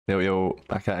Yo,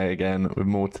 back at it again with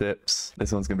more tips.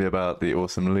 This one's going to be about the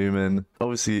awesome Lumen.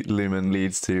 Obviously, Lumen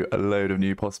leads to a load of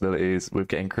new possibilities with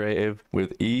getting creative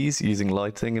with ease using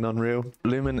lighting in Unreal.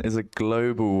 Lumen is a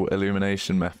global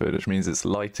illumination method, which means it's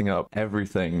lighting up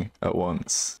everything at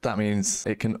once. That means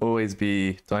it can always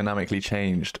be dynamically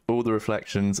changed. All the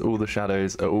reflections, all the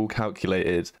shadows are all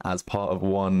calculated as part of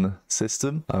one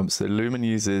system. So Lumen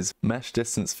uses mesh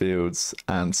distance fields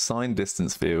and sign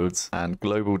distance fields and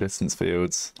global distance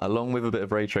fields, along with a bit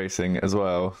of ray tracing as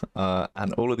well.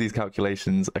 And all of these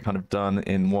calculations are kind of done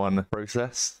in one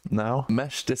process now.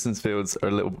 Mesh distance fields are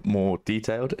a little more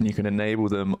detailed, and you can enable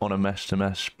them on a mesh to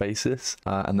mesh basis.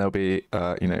 And they'll be,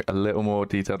 a little more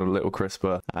detailed, a little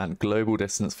crisper. And global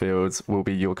distance fields will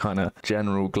be your kind of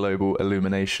general global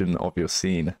illumination of your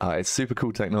scene. It's super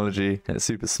cool technology. It's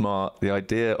super smart. The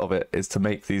idea of it is to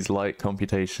make these light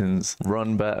computations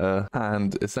run better,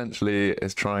 and essentially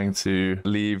is trying to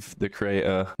leave the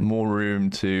creator more room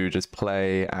to just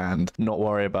play and not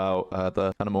worry about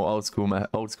the kind of more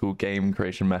old school game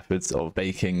creation methods of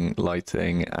baking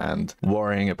lighting and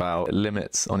worrying about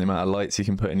limits on the amount of lights you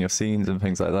can put in your scenes and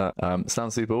things like that.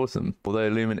 Sounds super awesome. Although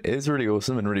Lumen is really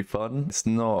awesome and really fun, it's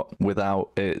not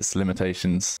without its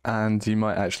limitations, and you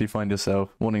might actually find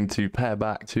yourself wanting to pair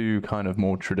back to kind of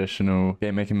more traditional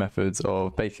game making methods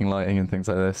of baking lighting and things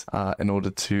like this in order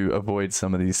to avoid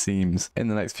some of these themes. In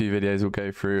the next few videos, we'll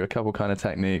go through a couple kind of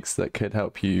techniques that could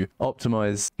help you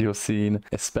optimize your scene,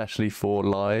 especially for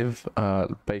live.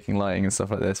 Baking lighting and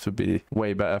stuff like this would be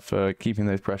way better for keeping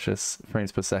those precious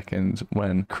frames per second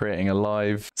when creating a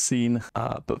live scene.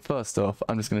 But first off,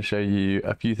 I'm just going to show you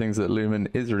a few things that Lumen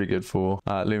is really good for,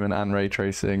 Lumen and ray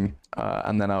tracing,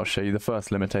 and then I'll show you the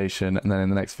first limitation, and then in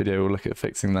the next video we'll look at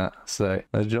fixing that. So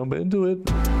let's jump into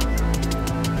it.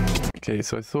 Okay,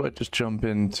 so I thought I'd just jump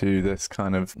into this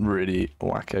kind of really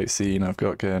wacko scene I've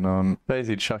got going on.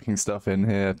 Basically chucking stuff in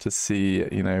here to see,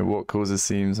 what causes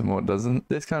seams and what doesn't.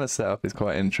 This kind of setup is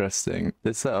quite interesting.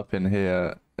 This setup in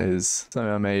here is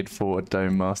something I made for a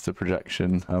dome master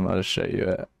projection. I'll just show you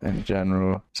it in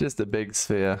general. Just a big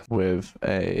sphere with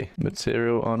a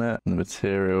material on it. And the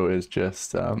material is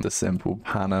just the simple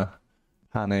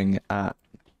panning at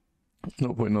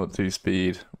 0.02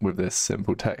 speed with this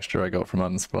simple texture I got from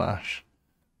Unsplash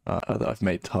that I've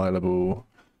made tileable,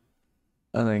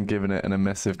 and then given it an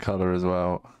emissive color as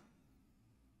well.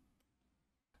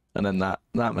 And then that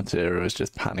material is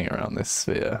just panning around this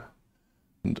sphere.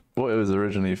 And what it was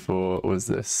originally for was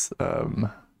this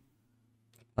Dome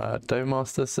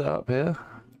Master setup here.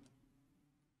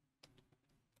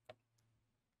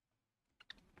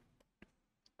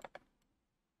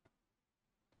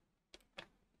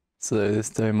 So this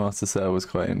Dome Master setup was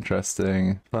quite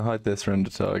interesting. If I hide this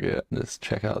render target, just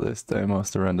check out this Dome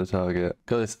Master render target.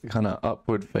 Got this kind of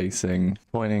upward facing,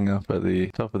 pointing up at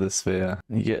the top of the sphere.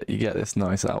 You get this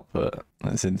nice output.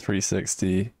 It's in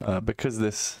 360 because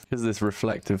this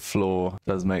reflective floor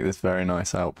does make this very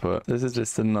nice output. This is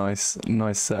just a nice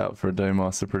setup for a Dome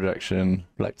Master projection,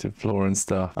 reflective floor and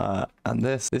stuff. And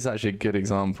this is actually a good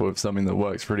example of something that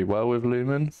works really well with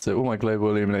Lumen. So all my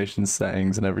global illumination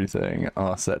settings and everything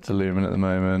are set to Lumen at the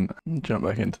moment. Jump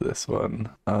back into this one.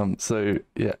 So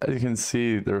yeah, as you can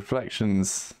see, the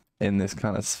reflections in this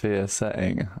kind of sphere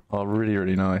setting are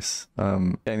really nice.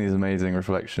 Getting these amazing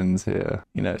reflections here.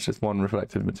 It's just one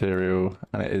reflective material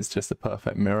and it is just a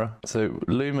perfect mirror. So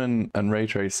Lumen and ray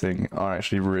tracing are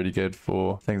actually really good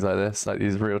for things like this, like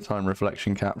these real-time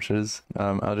reflection captures.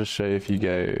 I'll just show you if you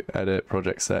go edit,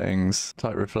 project settings,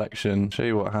 type reflection, show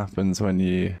you what happens when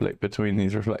you flick between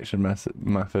these reflection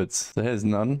methods. So here's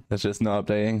none. It's just not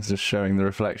updating. It's just showing the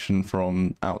reflection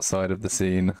from outside of the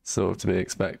scene, sort of to be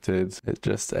expected. It's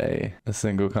just a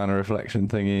single kind of reflection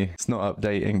thingy. It's not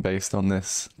updating based on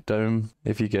this dome.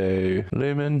 If you go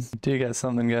Lumen, you do get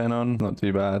something going on. Not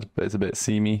too bad, but it's a bit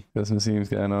seamy. Got some seams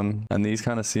going on. And these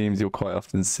kind of seams you'll quite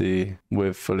often see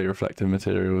with fully reflective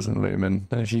materials in Lumen.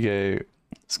 And if you go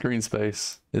screen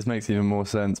space, this makes even more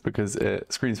sense because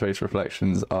screen space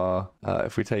reflections are,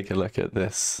 if we take a look at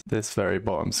this very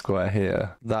bottom square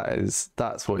here, that's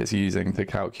what it's using to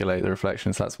calculate the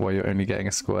reflections. That's why you're only getting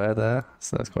a square there.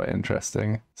 So that's quite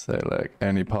interesting. So like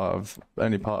only part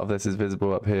of this is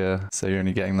visible up here. So you're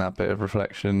only getting that bit of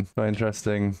reflection. Quite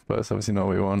interesting, but it's obviously not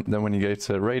what we want. Then when you go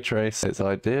to ray trace, it's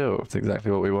ideal. It's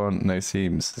exactly what we want. No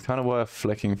seams. It's kind of worth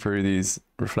flicking through these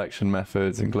reflection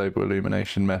methods and global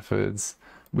illumination methods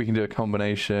we can do a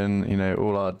combination. You know,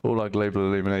 all our global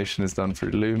illumination is done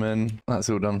through Lumen. That's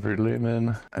all done through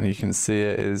Lumen, and you can see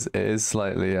it is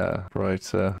slightly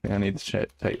brighter. I need to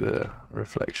take the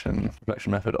reflection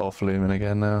method off Lumen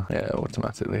again now. Yeah,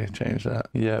 automatically change that.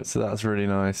 Yeah, so that's really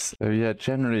nice. So yeah,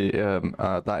 generally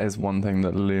that is one thing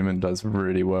that Lumen does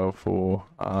really well for.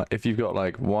 If you've got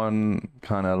like one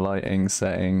kind of lighting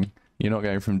setting, you're not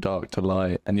going from dark to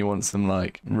light, and you want some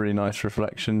like really nice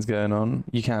reflections going on,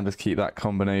 you can just keep that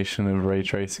combination of ray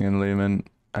tracing and Lumen,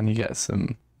 and you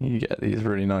get these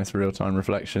really nice real-time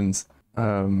reflections.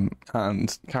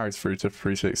 And carries through to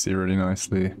 360 really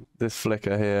nicely. This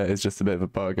flicker here is just a bit of a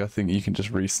bug. I think you can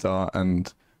just restart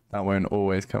and that won't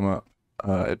always come up.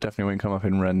 It definitely won't come up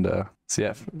in render. So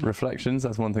yeah, reflections,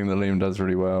 that's one thing that Lumen does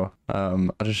really well.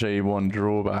 I'll just show you one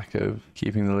drawback of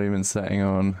keeping the Lumen setting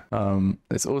on.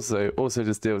 It's also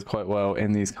just deals quite well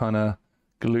in these kind of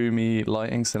gloomy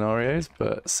lighting scenarios.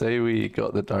 But say we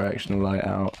got the directional light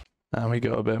out and we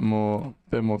got a bit more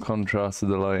contrast of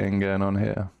the lighting going on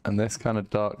here, and this kind of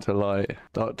dark to light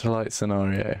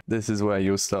scenario, this is where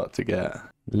you'll start to get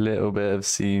a little bit of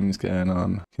seams going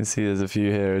on. You can see there's a few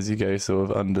here as you go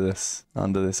sort of under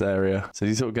this area. So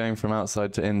you're sort of going from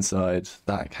outside to inside,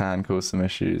 that can cause some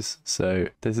issues. So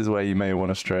this is where you may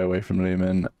want to stray away from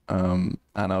Lumen, and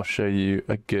I'll show you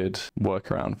a good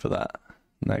workaround for that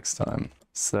next time.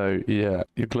 So yeah,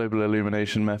 your global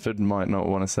illumination method might not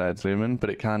want to set it to Lumen, but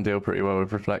it can deal pretty well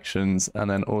with reflections. And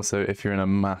then also if you're in a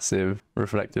massive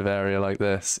reflective area like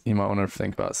this, you might want to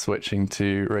think about switching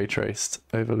to ray traced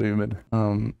over Lumen.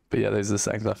 But yeah, those are the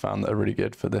settings I found that are really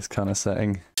good for this kind of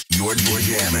setting. You're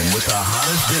jamming with the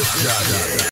hottest disc jockey.